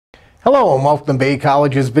Hello and welcome to Bay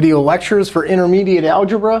College's video lectures for intermediate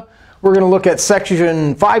algebra. We're going to look at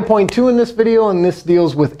section 5.2 in this video, and this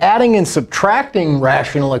deals with adding and subtracting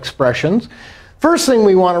rational expressions. First thing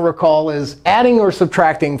we want to recall is adding or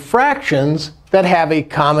subtracting fractions that have a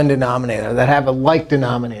common denominator, that have a like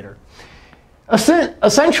denominator.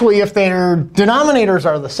 Essentially, if their denominators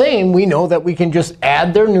are the same, we know that we can just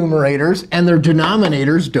add their numerators and their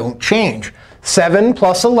denominators don't change. 7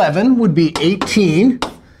 plus 11 would be 18.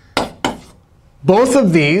 Both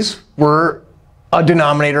of these were a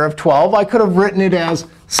denominator of 12. I could have written it as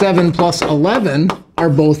 7 plus 11 are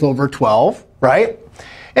both over 12, right?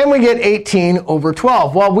 And we get 18 over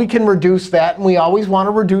 12. Well, we can reduce that, and we always want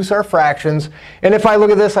to reduce our fractions. And if I look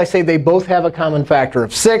at this, I say they both have a common factor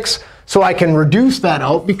of 6. So I can reduce that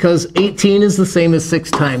out because 18 is the same as 6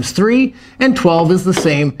 times 3, and 12 is the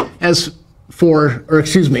same as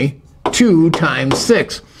 2 times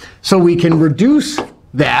 6. So we can reduce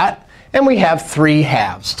that, and we have 3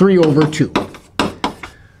 halves, 3 over 2.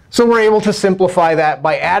 So we're able to simplify that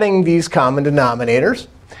by adding these common denominators.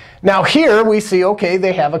 Now here we see, OK,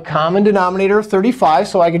 they have a common denominator of 35.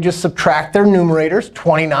 So I can just subtract their numerators.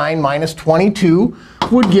 29 minus 22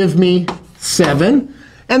 would give me 7.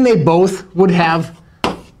 And they both would have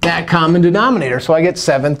that common denominator. So I get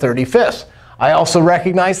 7 35ths. I also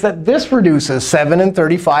recognize that this reduces. 7 and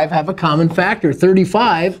 35 have a common factor.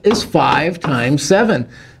 35 is 5 times 7.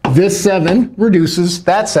 This 7 reduces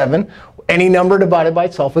that 7. Any number divided by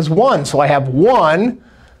itself is 1. So I have 1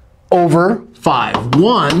 over 5.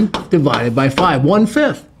 1 divided by 5,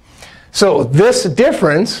 1/5. So this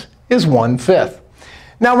difference is 1/5.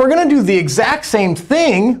 Now we're going to do the exact same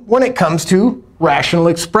thing when it comes to rational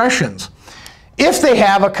expressions. If they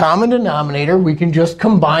have a common denominator, we can just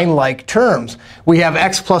combine like terms. We have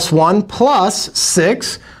x plus 1 plus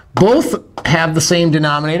 6. Both have the same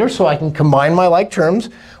denominator, so I can combine my like terms.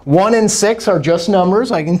 1 and 6 are just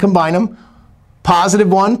numbers. I can combine them.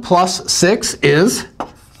 Positive 1 plus 6 is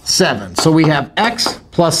 7. So we have x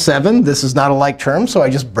plus 7. This is not a like term, so I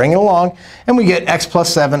just bring it along. And we get x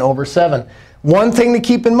plus 7 over 7. One thing to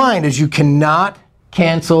keep in mind is you cannot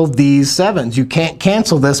cancel these 7s. You can't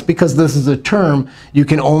cancel this because this is a term. You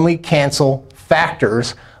can only cancel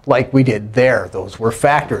factors like we did there. Those were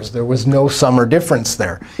factors. There was no sum or difference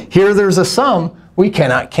there. Here there's a sum. We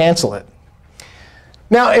cannot cancel it.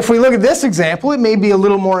 Now, if we look at this example, it may be a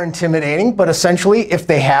little more intimidating. But essentially, if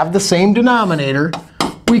they have the same denominator,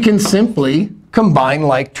 we can simply combine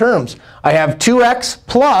like terms. I have 2x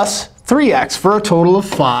plus 3x for a total of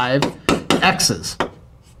 5 x's.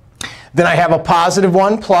 Then I have a positive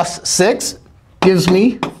 1 plus 6 gives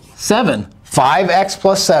me 7. 5x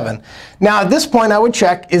plus 7. Now, at this point, I would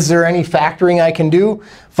check, is there any factoring I can do?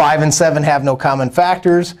 5 and 7 have no common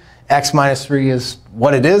factors. X minus 3 is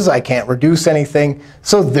what it is. I can't reduce anything.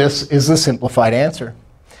 So this is the simplified answer.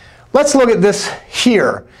 Let's look at this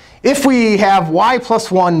here. If we have y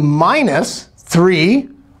plus 1 minus 3,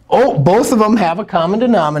 both of them have a common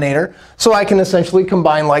denominator. So I can essentially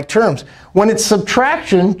combine like terms. When it's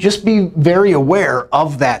subtraction, just be very aware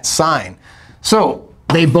of that sign. So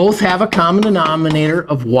they both have a common denominator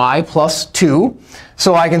of y plus 2.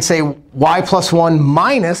 So I can say y plus 1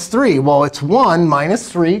 minus 3. Well, it's 1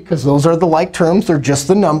 minus 3, because those are the like terms. They're just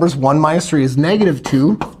the numbers. 1 minus 3 is negative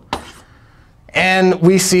 2. And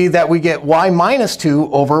we see that we get y minus 2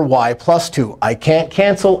 over y plus 2. I can't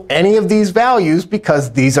cancel any of these values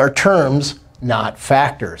because these are terms, not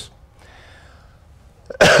factors.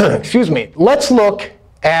 Excuse me. Let's look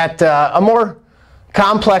at a more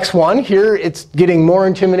complex one. Here it's getting more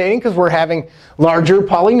intimidating because we're having larger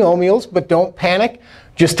polynomials. But don't panic.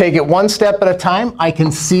 Just take it one step at a time. I can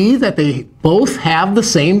see that they both have the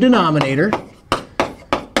same denominator.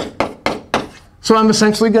 So I'm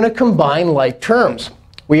essentially going to combine like terms.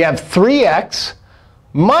 We have 3x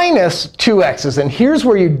minus 2x's. And here's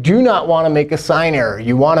where you do not want to make a sign error.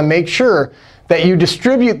 You want to make sure that you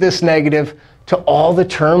distribute this negative to all the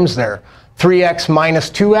terms there. 3x minus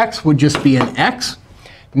 2x would just be an x.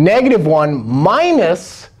 Negative 1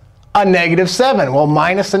 minus a negative 7. Well,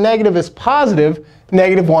 minus a negative is positive.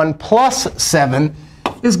 Negative 1 plus 7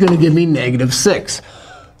 is going to give me negative 6.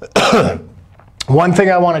 One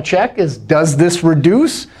thing I want to check is, does this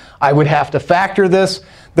reduce? I would have to factor this.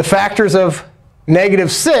 The factors of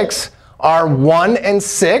negative 6 are 1 and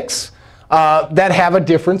 6 that have a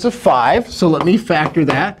difference of 5. So let me factor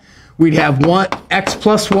that. We'd have x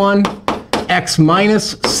plus 1, x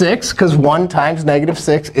minus 6, because 1 times negative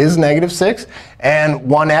 6 is negative 6. And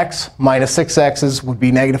 1x minus 6x's would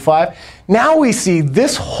be negative 5. Now we see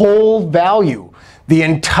this whole value, the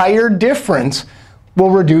entire difference, will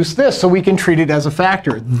reduce this. So we can treat it as a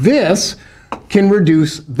factor. This can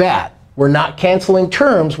reduce that. We're not canceling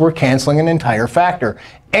terms. We're canceling an entire factor.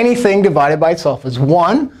 Anything divided by itself is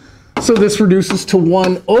 1. So this reduces to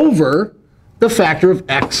 1 over the factor of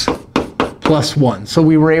x plus 1. So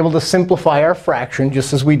we were able to simplify our fraction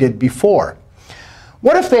just as we did before.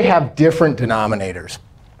 What if they have different denominators?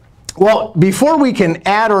 Well, before we can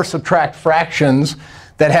add or subtract fractions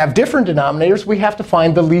that have different denominators, we have to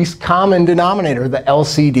find the least common denominator, the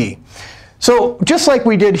LCD. So just like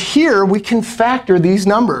we did here, we can factor these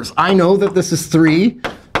numbers. I know that this is 3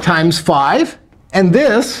 times 5, and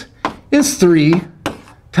this is 3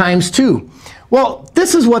 times 2. Well,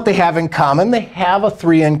 this is what they have in common. They have a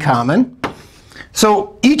 3 in common.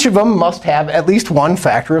 So each of them must have at least one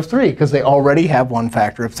factor of 3, because they already have one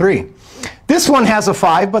factor of 3. This one has a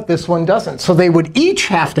 5, but this one doesn't. So they would each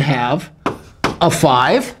have to have a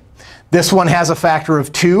 5. This one has a factor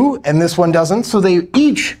of 2, and this one doesn't. So they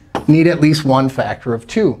each need at least one factor of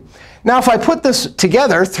 2. Now, if I put this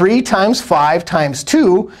together, 3 times 5 times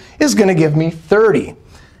 2 is going to give me 30.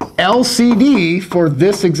 LCD for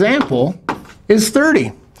this example is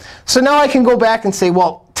 30. So now I can go back and say,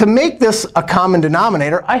 well, to make this a common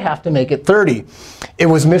denominator, I have to make it 30. It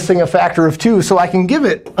was missing a factor of 2, so I can give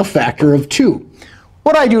it a factor of 2.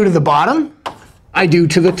 What I do to the bottom, I do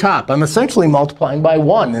to the top. I'm essentially multiplying by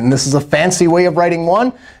 1. And this is a fancy way of writing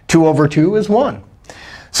 1. 2 over 2 is 1.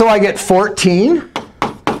 So I get 14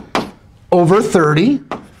 over 30.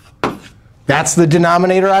 That's the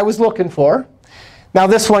denominator I was looking for. Now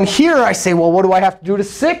this one here, I say, well, what do I have to do to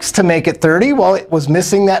 6 to make it 30? Well, it was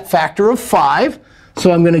missing that factor of 5.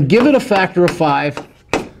 So I'm going to give it a factor of 5,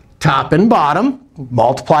 top and bottom,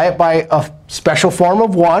 multiply it by a special form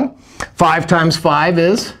of 1. 5 times 5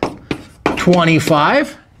 is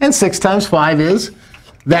 25. And 6 times 5 is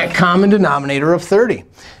that common denominator of 30.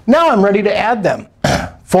 Now I'm ready to add them.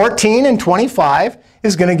 14 and 25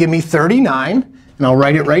 is going to give me 39. And I'll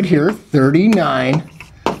write it right here, 39,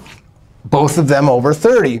 both of them over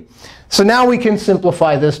 30. So now we can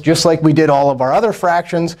simplify this just like we did all of our other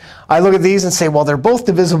fractions. I look at these and say, well, they're both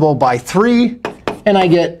divisible by 3. And I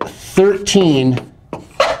get 13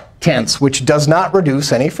 tenths, which does not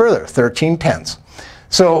reduce any further, 13 tenths.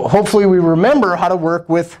 So hopefully we remember how to work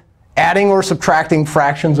with adding or subtracting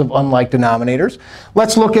fractions of unlike denominators.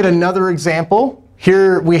 Let's look at another example.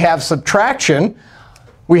 Here we have subtraction.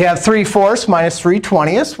 We have 3/4 minus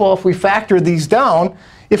 3/20. Well, if we factor these down,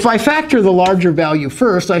 if I factor the larger value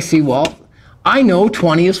first, I see, well, I know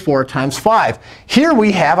 20 is 4 times 5. Here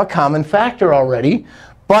we have a common factor already,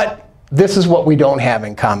 but this is what we don't have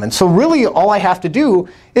in common. So really, all I have to do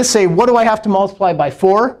is say, what do I have to multiply by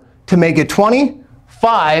 4 to make it 20?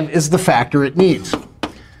 5 is the factor it needs.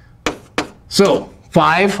 So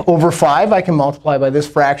 5 over 5, I can multiply by this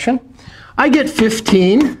fraction. I get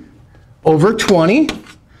 15 over 20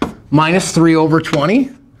 minus 3 over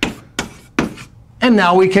 20. And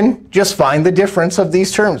now we can just find the difference of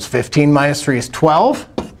these terms. 15 minus 3 is 12.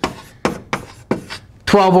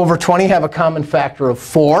 12 over 20 have a common factor of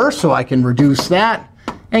 4, so I can reduce that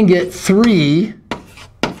and get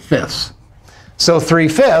 3/5. So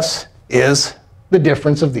 3/5 is the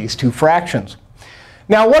difference of these two fractions.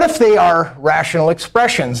 Now, what if they are rational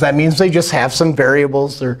expressions? That means they just have some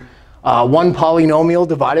variables. They're one polynomial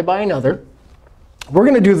divided by another. We're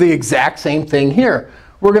going to do the exact same thing here.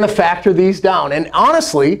 We're going to factor these down. And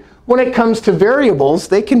honestly, when it comes to variables,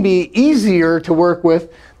 they can be easier to work with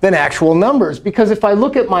than actual numbers. Because if I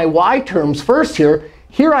look at my y terms first here,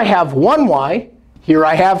 here I have 1y, here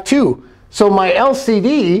I have 2. So my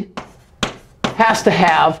LCD has to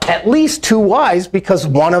have at least 2 y's because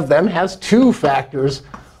one of them has 2 factors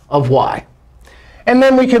of y. And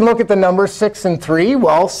then we can look at the numbers 6 and 3.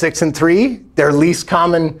 Well, 6 and 3, their least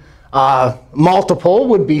common multiple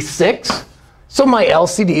would be 6. So my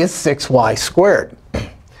LCD is 6y squared.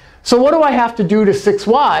 So what do I have to do to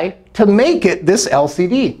 6y to make it this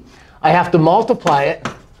LCD? I have to multiply it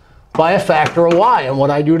by a factor of y. And what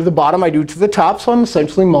I do to the bottom, I do to the top. So I'm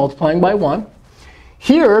essentially multiplying by 1.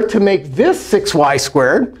 Here, to make this 6y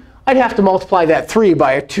squared, I'd have to multiply that 3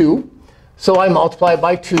 by a 2. So I multiply it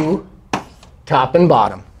by 2, top and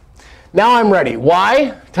bottom. Now I'm ready.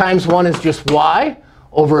 Y times 1 is just y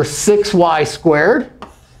over 6y squared.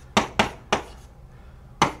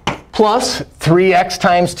 Plus 3x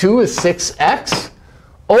times 2 is 6x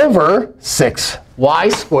over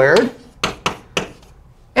 6y squared.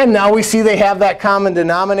 And now we see they have that common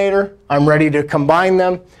denominator. I'm ready to combine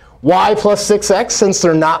them. Y plus 6x, since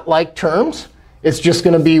they're not like terms, it's just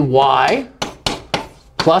going to be y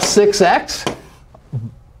plus 6x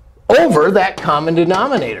over that common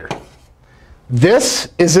denominator. This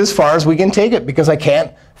is as far as we can take it, because I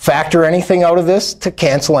can't factor anything out of this to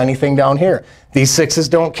cancel anything down here. These 6's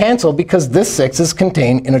don't cancel because this 6 is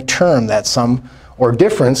contained in a term. That sum or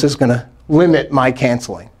difference is going to limit my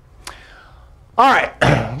canceling. All right,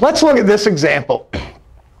 let's look at this example.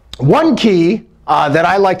 One key that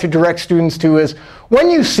I like to direct students to is when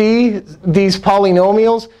you see these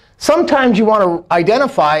polynomials, sometimes you want to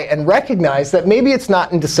identify and recognize that maybe it's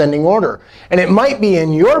not in descending order. And it might be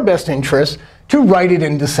in your best interest to write it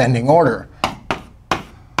in descending order.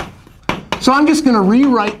 So I'm just going to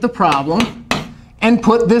rewrite the problem and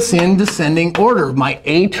put this in descending order. My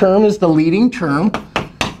a term is the leading term,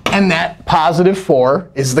 and that positive 4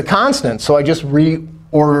 is the constant. So I just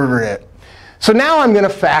reordered it. So now I'm going to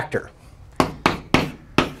factor.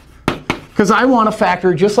 Because I want to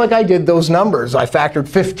factor just like I did those numbers. I factored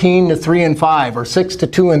 15 to 3 and 5, or 6 to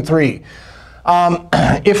 2 and 3.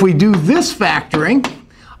 If we do this factoring,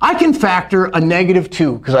 I can factor a negative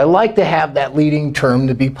 2, because I like to have that leading term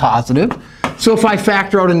to be positive. So if I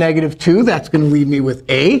factor out a negative 2, that's going to leave me with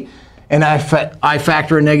a. And I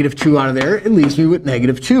factor a negative 2 out of there, it leaves me with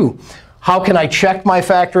negative 2. How can I check my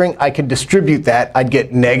factoring? I could distribute that. I'd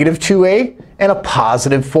get negative 2a and a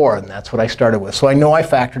positive 4. And that's what I started with. So I know I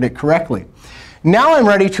factored it correctly. Now I'm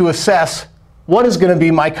ready to assess what is going to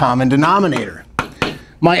be my common denominator.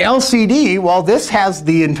 My LCD, well, this has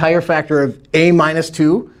the entire factor of a minus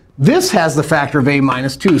 2. This has the factor of a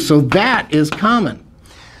minus 2. So that is common.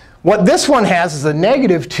 What this one has is a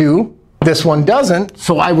negative 2. This one doesn't.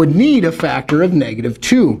 So I would need a factor of negative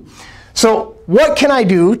 2. So what can I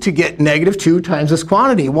do to get negative 2 times this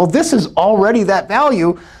quantity? Well, this is already that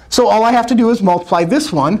value. So all I have to do is multiply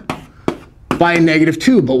this one by a negative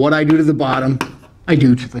 2. But what I do to the bottom, I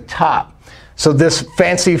do to the top. So this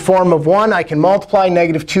fancy form of 1, I can multiply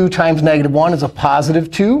negative 2 times negative 1 is a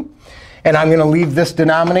positive 2. And I'm going to leave this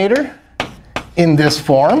denominator in this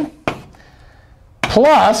form,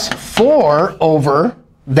 plus 4 over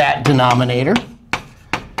that denominator.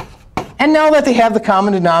 And now that they have the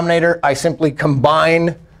common denominator, I simply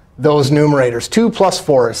combine those numerators. 2 plus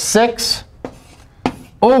 4 is 6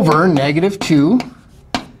 over negative 2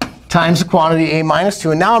 times the quantity a minus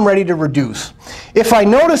 2. And now I'm ready to reduce. If I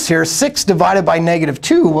notice here, 6 divided by negative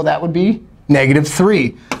 2, well, that would be negative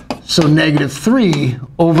 3. So negative 3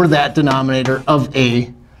 over that denominator of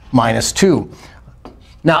a minus 2.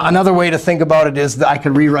 Now, another way to think about it is that I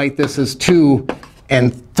could rewrite this as 2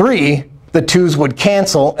 and 3. The 2's would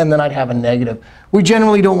cancel, and then I'd have a negative. We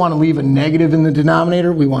generally don't want to leave a negative in the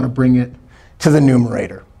denominator. We want to bring it to the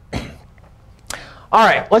numerator. All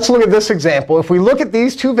right, let's look at this example. If we look at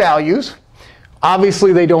these two values,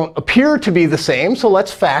 obviously they don't appear to be the same. So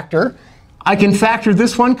let's factor. I can factor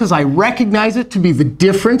this one because I recognize it to be the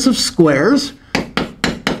difference of squares,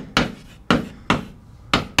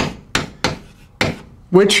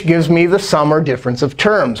 which gives me the sum or difference of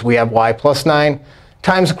terms. We have y plus 9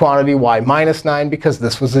 times the quantity y minus 9, because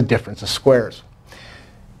this was the difference of squares.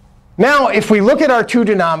 Now, if we look at our two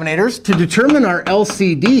denominators, to determine our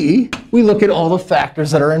LCD, we look at all the factors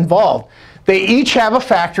that are involved. They each have a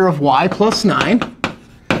factor of y plus 9.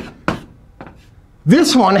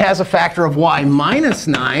 This one has a factor of y minus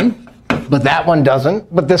 9, but that one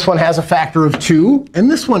doesn't. But this one has a factor of 2, and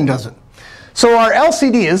this one doesn't. So our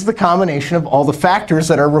LCD is the combination of all the factors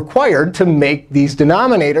that are required to make these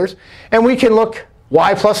denominators. And we can look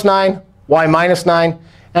y plus 9, y minus 9,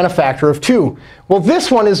 and a factor of 2. Well, this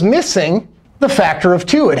one is missing the factor of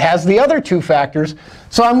 2. It has the other two factors.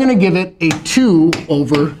 So I'm going to give it a 2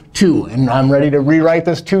 over 2. And I'm ready to rewrite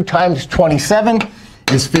this. 2 times 27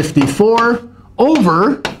 is 54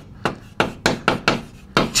 over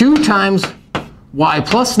 2 times y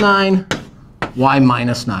plus 9, y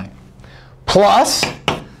minus 9. Plus,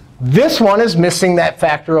 this one is missing that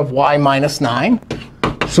factor of y minus 9.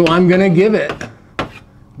 So I'm going to give it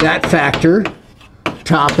that factor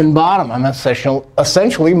top and bottom. I'm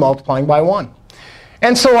essentially multiplying by 1.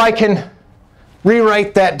 And so I can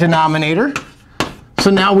rewrite that denominator. So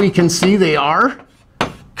now we can see they are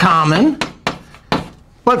common.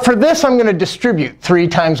 But for this, I'm going to distribute 3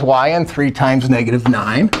 times y and 3 times negative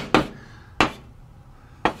 9.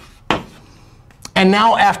 And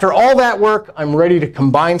now, after all that work, I'm ready to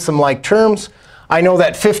combine some like terms. I know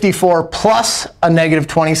that 54 plus a negative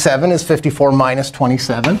 27 is 54 minus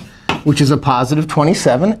 27, which is a positive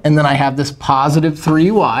 27. And then I have this positive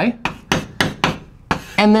 3y.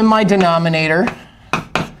 And then my denominator,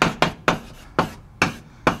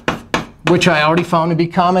 which I already found to be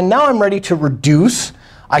common. Now I'm ready to reduce.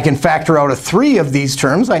 I can factor out a 3 of these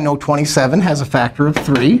terms. I know 27 has a factor of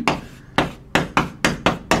 3.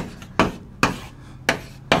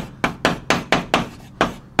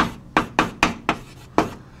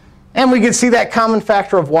 And we can see that common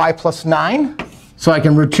factor of y plus 9. So I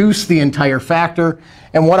can reduce the entire factor.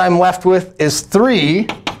 And what I'm left with is 3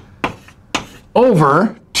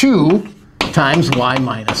 over 2 times y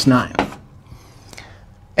minus 9.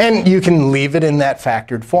 And you can leave it in that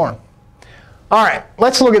factored form. All right,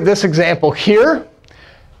 let's look at this example here.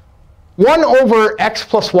 1 over x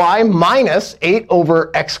plus y minus 8 over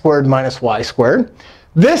x squared minus y squared.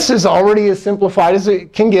 This is already as simplified as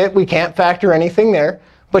it can get. We can't factor anything there.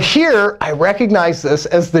 But here, I recognize this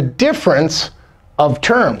as the difference of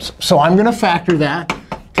terms. So I'm going to factor that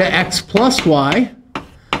to x plus y,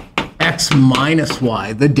 x minus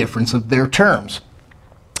y, the difference of their terms.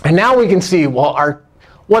 And now we can see, well,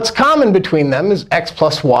 what's common between them is x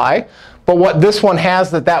plus y. But what this one has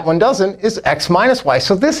that that one doesn't is x minus y.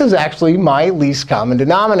 So this is actually my least common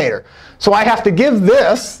denominator. So I have to give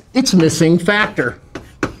this its missing factor,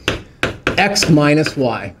 x minus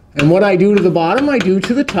y. And what I do to the bottom, I do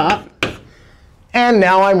to the top. And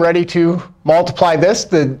now I'm ready to multiply this.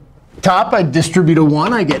 The top, I distribute a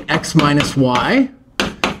 1. I get x minus y.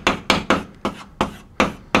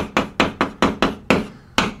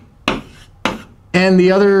 And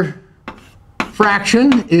the other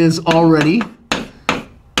fraction is already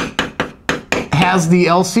has the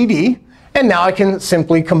LCD. And now I can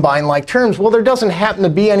simply combine like terms. Well, there doesn't happen to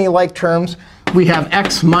be any like terms. We have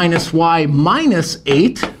x minus y minus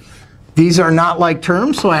 8. These are not like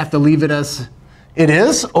terms, so I have to leave it as it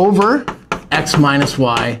is over x minus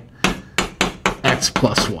y, x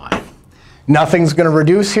plus y. Nothing's going to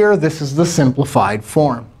reduce here. This is the simplified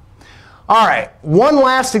form. All right, one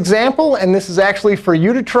last example, and this is actually for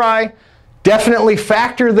you to try. Definitely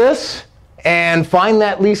factor this and find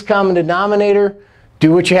that least common denominator.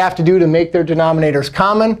 Do what you have to do to make their denominators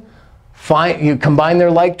common. You combine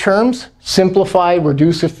their like terms, simplify,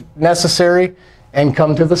 reduce if necessary, and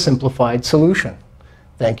come to the simplified solution.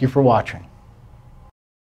 Thank you for watching.